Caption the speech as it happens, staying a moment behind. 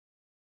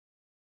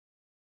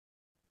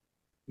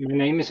My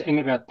name is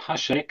Engelbert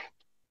Paschek.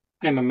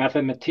 I'm a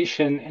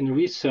mathematician and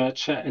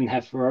researcher and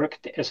have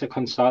worked as a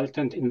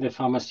consultant in the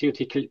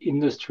pharmaceutical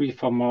industry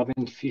for more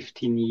than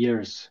 15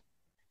 years.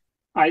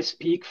 I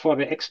speak for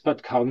the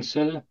Expert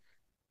Council.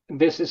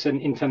 This is an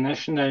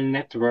international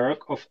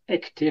network of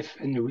active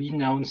and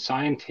renowned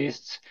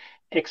scientists,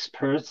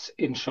 experts,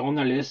 and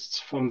journalists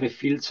from the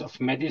fields of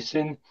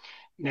medicine,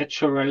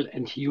 natural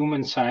and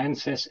human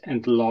sciences,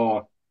 and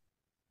law.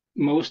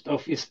 Most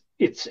of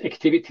its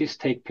activities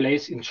take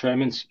place in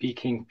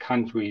German-speaking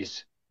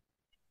countries.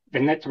 The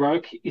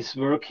network is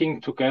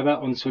working together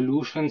on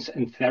solutions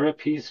and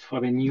therapies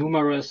for the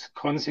numerous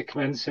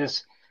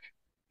consequences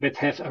that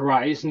have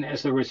arisen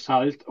as a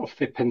result of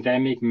the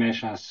pandemic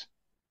measures.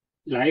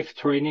 Live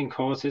training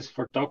courses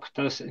for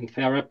doctors and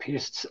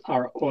therapists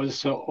are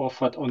also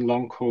offered on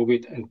long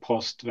COVID and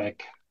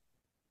post-vac.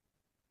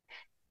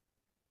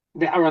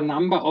 There are a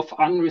number of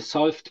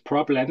unresolved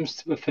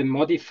problems with the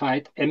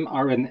modified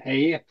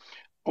mRNA,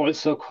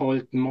 also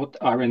called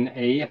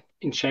modRNA,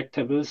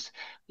 injectables,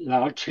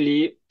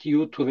 largely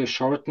due to the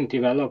shortened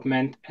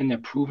development and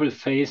approval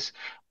phase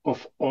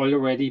of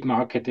already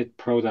marketed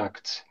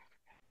products.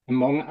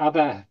 Among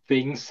other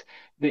things,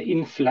 the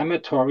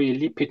inflammatory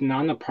lipid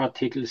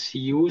nanoparticles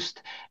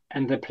used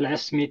and the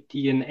plasmid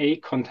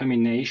DNA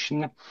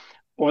contamination,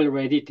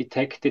 already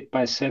detected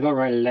by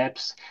several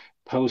labs,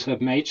 pose a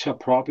major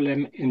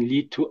problem and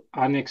lead to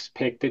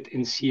unexpected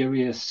and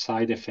serious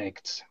side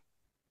effects.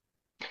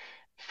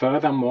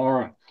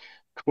 Furthermore,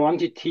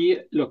 quantity,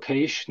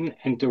 location,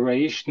 and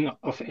duration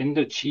of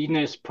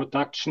endogenous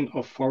production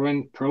of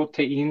foreign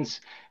proteins,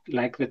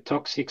 like the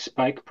toxic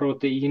spike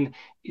protein,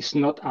 is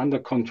not under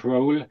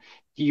control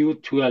due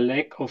to a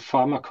lack of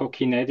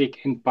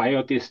pharmacokinetic and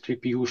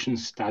biodistribution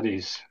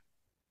studies.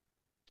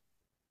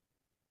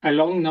 A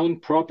long-known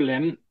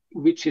problem,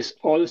 which is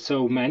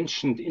also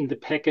mentioned in the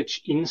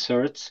package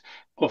inserts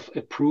of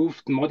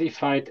approved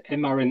modified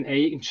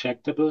mRNA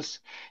injectables,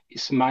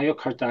 is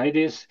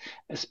myocarditis,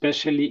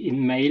 especially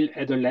in male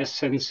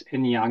adolescents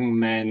and young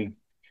men.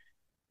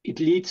 It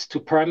leads to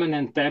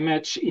permanent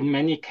damage in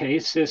many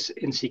cases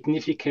and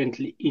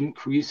significantly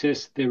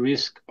increases the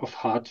risk of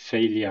heart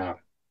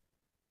failure.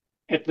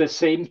 At the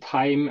same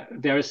time,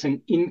 there is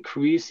an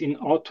increase in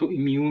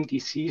autoimmune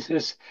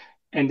diseases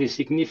and a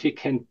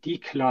significant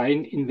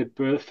decline in the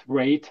birth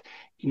rate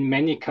in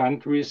many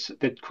countries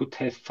that could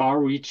have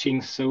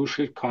far-reaching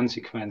social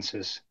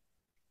consequences.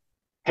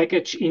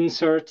 Package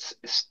inserts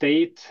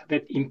state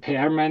that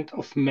impairment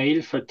of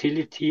male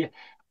fertility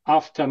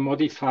after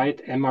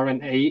modified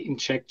mRNA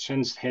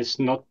injections has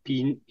not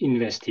been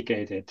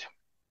investigated.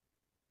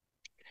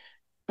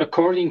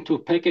 According to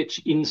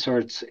package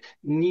inserts,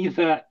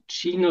 neither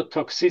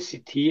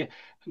genotoxicity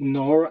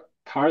nor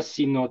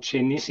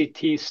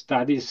carcinogenicity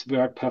studies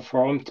were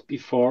performed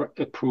before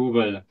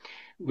approval,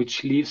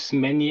 which leaves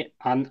many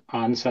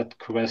unanswered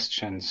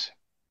questions.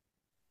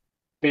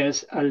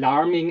 There's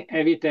alarming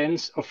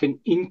evidence of an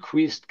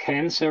increased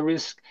cancer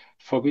risk,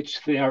 for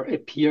which there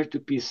appear to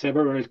be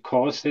several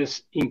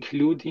causes,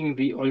 including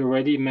the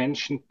already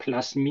mentioned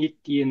plasmid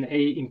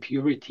DNA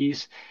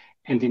impurities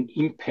and an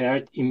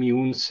impaired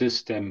immune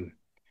system.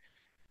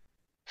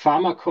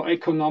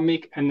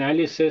 Pharmacoeconomic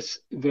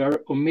analyses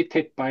were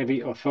omitted by the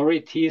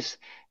authorities,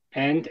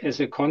 and as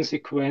a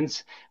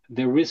consequence,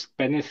 the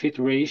risk-benefit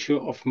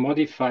ratio of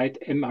modified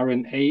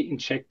mRNA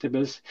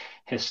injectables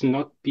has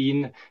not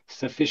been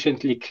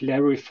sufficiently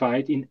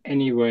clarified in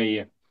any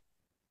way.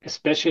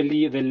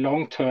 Especially the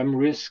long-term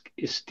risk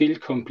is still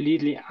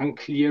completely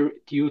unclear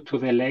due to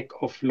the lack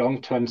of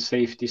long-term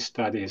safety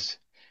studies.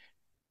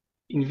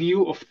 In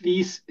view of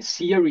these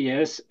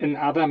serious and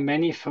other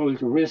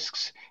manifold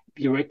risks,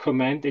 we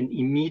recommend an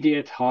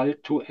immediate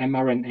halt to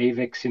mRNA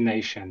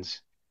vaccinations.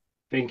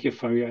 Thank you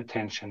for your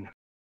attention.